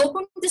 And he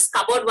opened this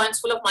cupboard once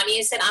full of money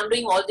and said, I'm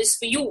doing all this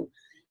for you.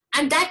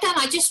 And that time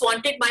I just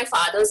wanted my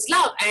father's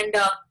love. And,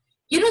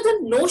 the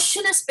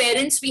notion as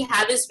parents we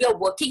have is we are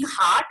working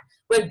hard,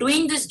 we're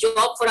doing this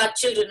job for our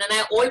children. And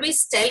I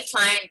always tell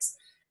clients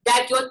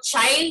that your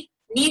child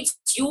needs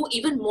you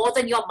even more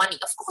than your money.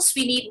 Of course,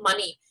 we need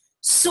money.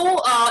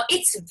 So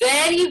it's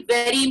very,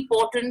 very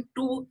important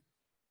to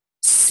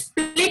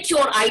split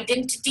your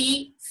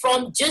identity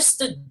from just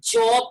the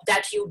job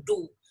that you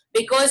do.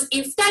 Because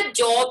if that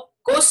job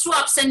goes through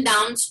ups and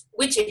downs,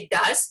 which it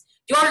does,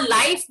 your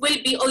life will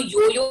be a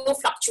yo-yo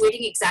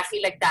fluctuating exactly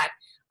like that.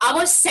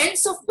 Our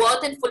sense of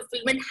worth and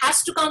fulfillment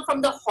has to come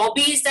from the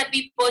hobbies that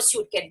we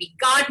pursue. It can be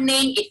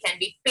gardening, it can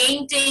be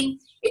painting,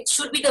 it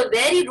should be the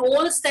very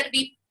roles that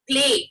we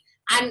play.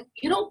 And,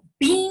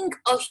 being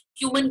a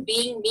human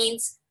being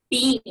means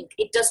being.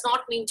 It does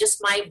not mean just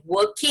my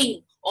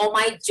working or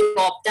my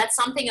job. That's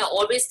something I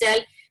always tell.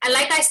 And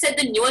like I said,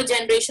 the newer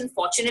generation,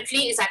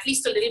 fortunately, is at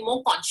least a little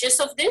more conscious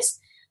of this.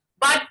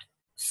 But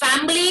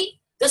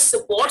family, the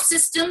support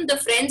system, the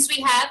friends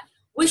we have,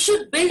 we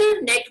should build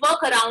a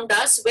network around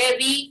us where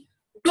we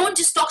don't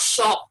just talk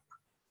shop,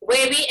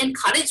 where we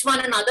encourage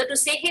one another to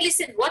say, hey,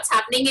 listen, what's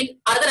happening in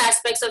other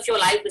aspects of your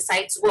life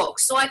besides work?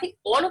 So I think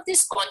all of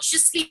this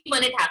consciously,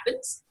 when it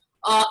happens,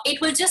 it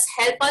will just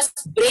help us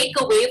break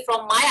away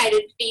from my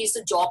identity is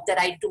the job that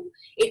I do.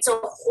 It's a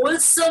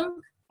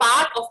wholesome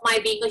part of my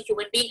being a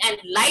human being, and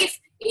life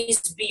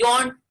is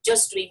beyond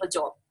just doing a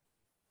job.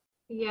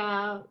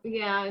 Yeah.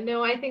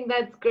 No, I think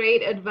that's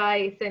great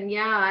advice. And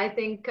yeah, I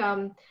think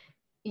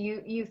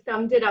you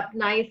summed it up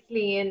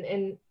nicely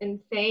in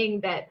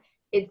saying that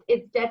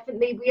it's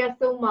definitely, we are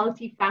so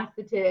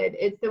multifaceted.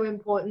 It's so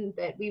important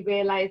that we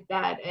realize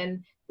that,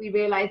 and we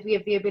realize we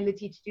have the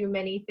ability to do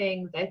many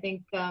things. I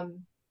think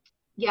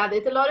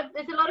there's a lot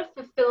of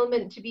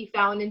fulfillment to be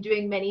found in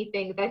doing many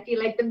things. I feel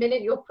like the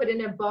minute you're put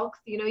in a box,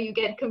 you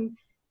get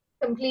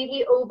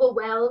completely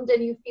overwhelmed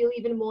and you feel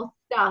even more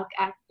stuck,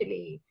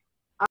 actually.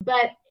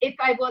 But if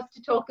I was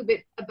to talk a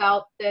bit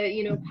about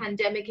the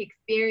pandemic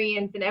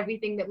experience and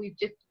everything that we've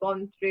just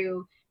gone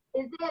through,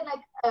 is there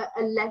like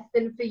a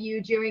lesson for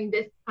you during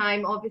this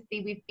time?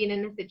 Obviously, we've been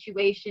in a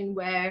situation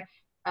where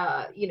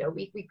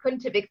we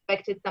couldn't have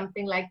expected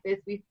something like this.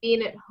 We've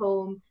been at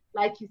home.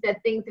 like you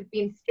said, things have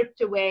been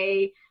stripped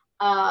away,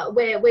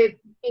 where we're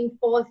being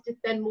forced to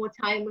spend more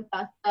time with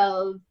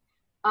ourselves.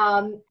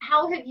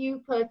 How have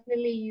you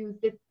personally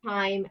used this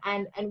time,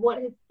 and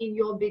what has been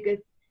your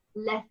biggest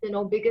lesson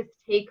or biggest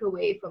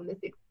takeaway from this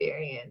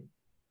experience?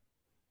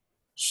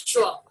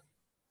 Sure.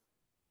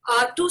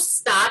 To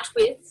start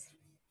with,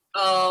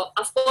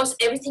 of course,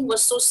 everything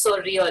was so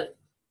surreal.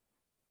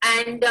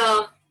 And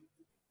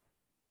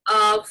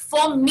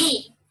for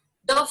me,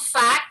 the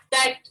fact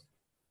that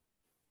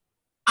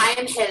I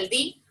am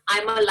healthy,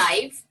 I'm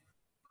alive,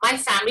 my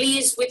family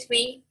is with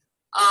me,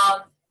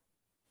 um,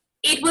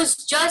 it was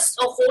just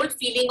a whole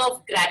feeling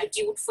of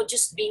gratitude for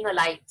just being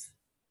alive.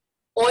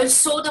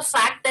 Also, the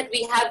fact that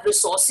we have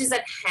resources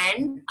at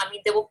hand. I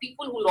mean, there were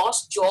people who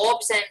lost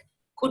jobs and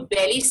could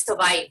barely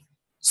survive.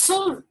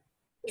 So,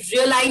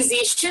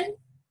 realization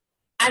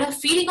and a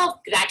feeling of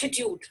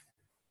gratitude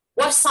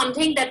was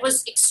something that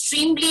was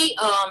extremely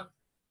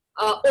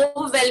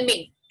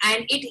overwhelming,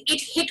 and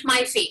it hit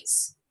my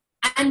face.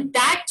 And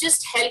that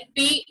just helped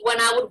me when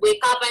I would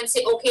wake up and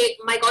say, okay,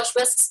 my gosh,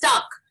 we're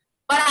stuck,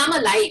 but I'm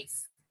alive.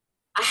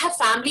 I have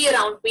family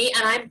around me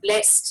and I'm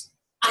blessed.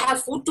 I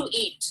have food to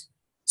eat.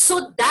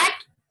 So that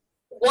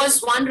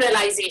was one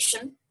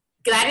realization,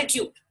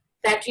 gratitude,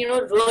 that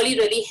really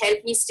really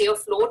helped me stay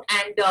afloat.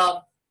 And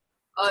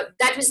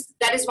that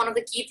is one of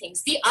the key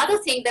things. The other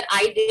thing that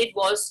I did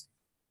was,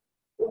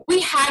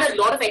 we had a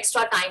lot of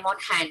extra time on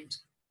hand,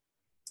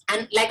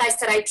 and like I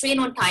said, I train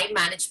on time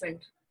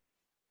management.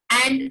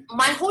 And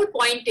my whole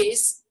point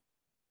is,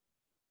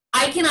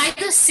 I can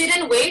either sit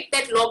and wait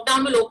that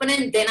lockdown will open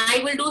and then I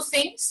will do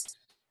things.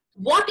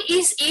 What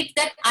is it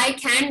that I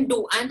can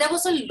do? And there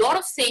was a lot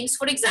of things.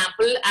 For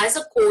example, as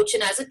a coach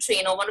and as a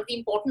trainer, one of the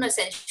important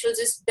essentials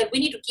is that we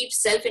need to keep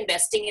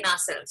self-investing in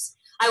ourselves.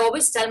 I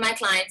always tell my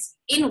clients,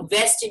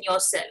 invest in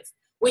yourself,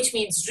 which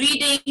means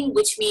reading,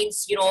 which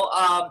means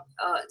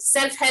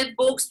self-help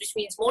books, which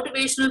means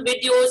motivational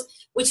videos,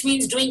 which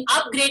means doing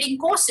upgrading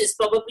courses,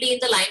 probably in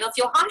the line of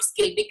your heart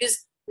skill,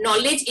 because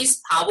knowledge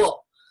is power.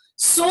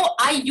 So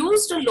I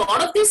used a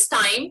lot of this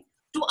time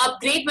to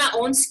upgrade my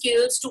own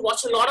skills, to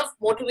watch a lot of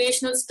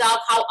motivational stuff,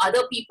 how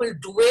other people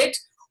do it.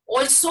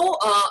 Also,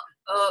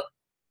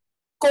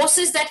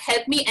 courses that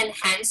help me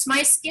enhance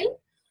my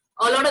skill,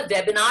 a lot of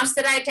webinars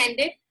that I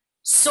attended.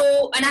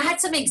 So, and I had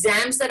some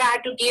exams that I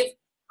had to give.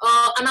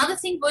 Another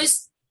thing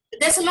was,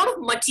 there's a lot of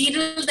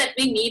material that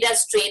we need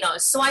as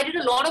trainers. So I did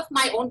a lot of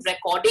my own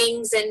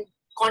recordings and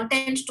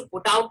content to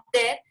put out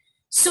there.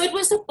 So it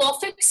was the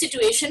perfect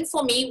situation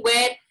for me,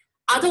 where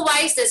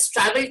otherwise there's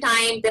travel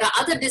time, there are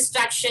other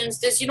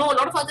distractions, there's a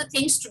lot of other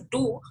things to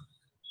do.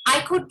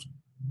 I could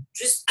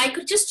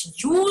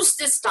just use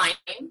this time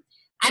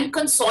and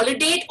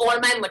consolidate all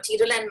my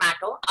material and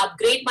matter,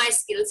 upgrade my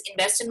skills,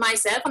 invest in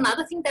myself.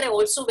 Another thing that I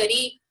also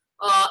very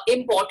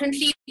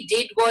importantly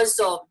did was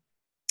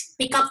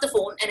pick up the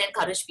phone and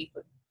encourage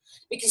people,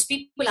 because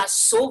people are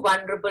so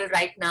vulnerable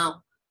right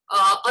now.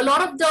 A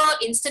lot of the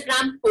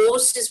Instagram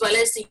posts as well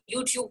as the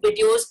YouTube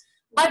videos,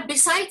 but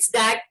besides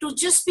that, to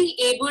just be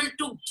able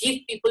to give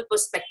people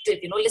perspective,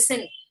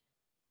 listen,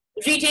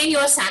 retain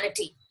your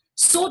sanity.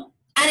 So,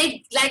 and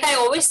it, like I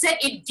always said,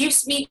 it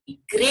gives me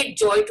great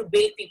joy to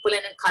build people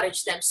and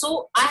encourage them.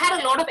 So I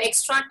had a lot of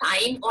extra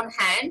time on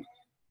hand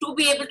to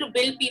be able to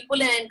build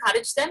people and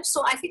encourage them.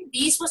 So I think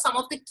these were some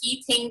of the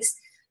key things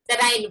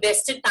that I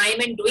invested time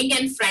in doing.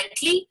 And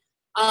frankly,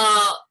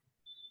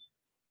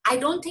 I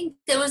don't think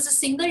there was a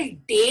single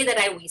day that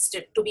I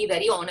wasted, to be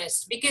very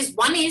honest, because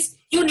one is,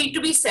 you need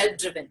to be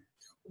self-driven.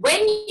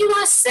 When you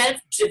are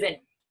self-driven,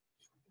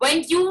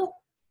 when you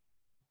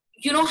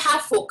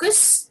have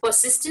focus,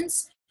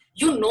 persistence,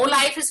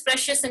 life is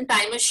precious and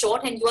time is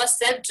short, and you are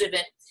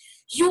self-driven,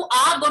 you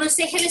are going to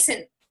say, hey,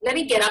 listen, let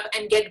me get up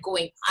and get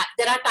going.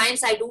 There are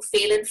times I do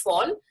fail and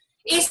fall.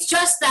 It's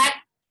just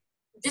that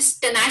this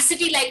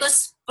tenacity, like a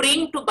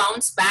spring to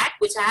bounce back,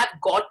 which I have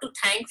God to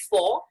thank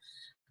for,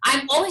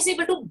 I'm always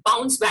able to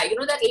bounce back,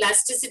 that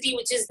elasticity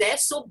which is there.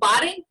 So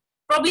barring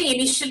probably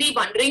initially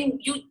wondering,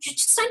 you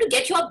just trying to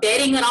get your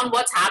bearing around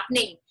what's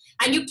happening.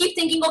 And you keep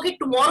thinking, okay,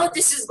 tomorrow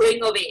this is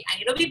going away.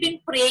 And we've been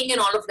praying and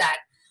all of that.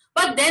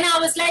 But then I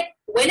was like,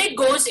 when it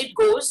goes, it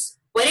goes.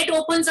 When it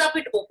opens up,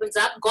 it opens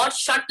up. God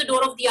shut the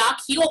door of the ark.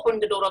 He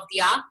opened the door of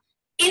the ark.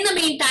 In the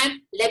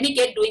meantime, let me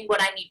get doing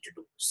what I need to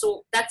do.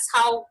 So that's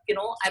how,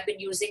 I've been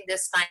using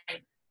this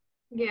time.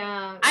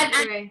 Yeah.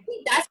 And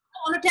that's what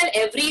I want to tell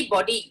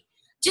everybody.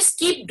 Just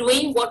keep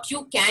doing what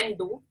you can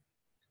do.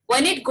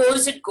 When it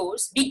goes, it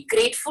goes. Be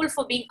grateful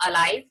for being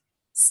alive.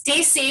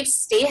 Stay safe,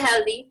 stay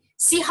healthy.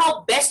 See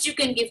how best you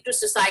can give to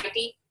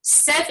society.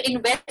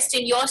 Self-invest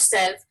in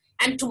yourself.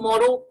 And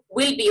tomorrow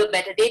will be a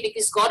better day,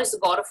 because God is a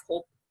God of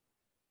hope.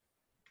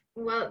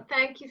 Well,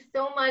 thank you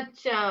so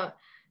much,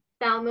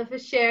 Salma, for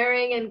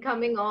sharing and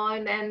coming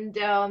on, and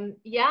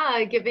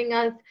giving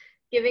us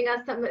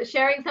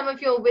sharing some of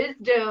your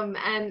wisdom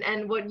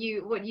and what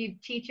you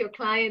teach your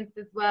clients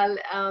as well.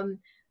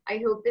 I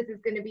hope this is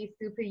going to be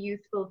super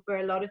useful for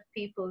a lot of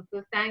people.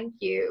 So thank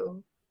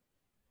you.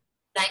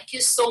 Thank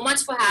you so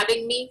much for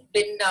having me.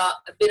 Been a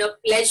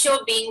pleasure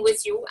being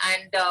with you.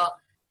 And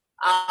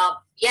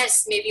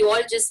yes, may we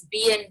all just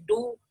be and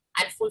do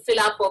and fulfill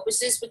our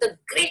purposes with a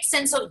great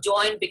sense of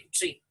joy and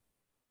victory.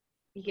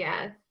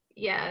 Yes,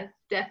 yes,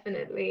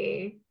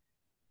 definitely.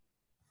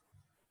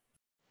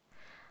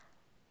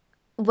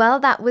 Well,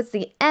 that was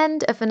the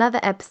end of another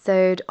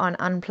episode on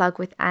Unplug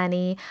with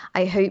Annie.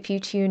 I hope you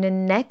tune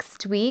in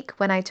next week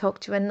when I talk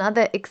to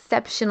another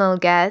exceptional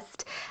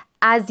guest.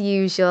 As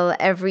usual,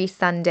 every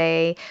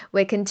Sunday,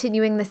 we're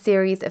continuing the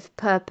series of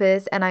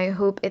Purpose, and I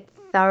hope it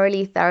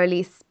thoroughly,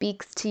 thoroughly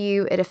speaks to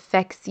you. It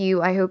affects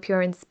you. I hope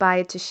you're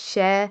inspired to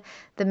share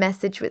the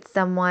message with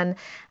someone.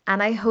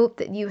 And I hope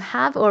that you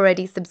have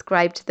already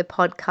subscribed to the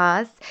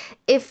podcast.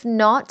 If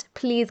not,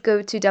 please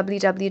go to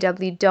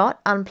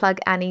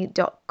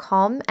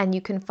www.unplugannie.com and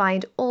you can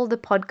find all the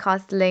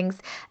podcast links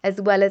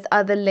as well as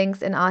other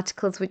links and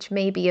articles which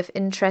may be of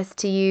interest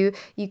to you.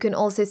 You can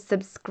also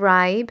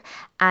subscribe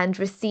and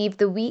receive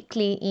the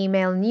weekly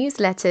email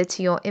newsletter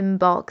to your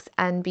inbox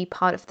and be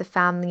part of the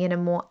family in a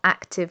more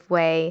active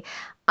way.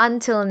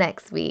 Until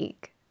next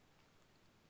week.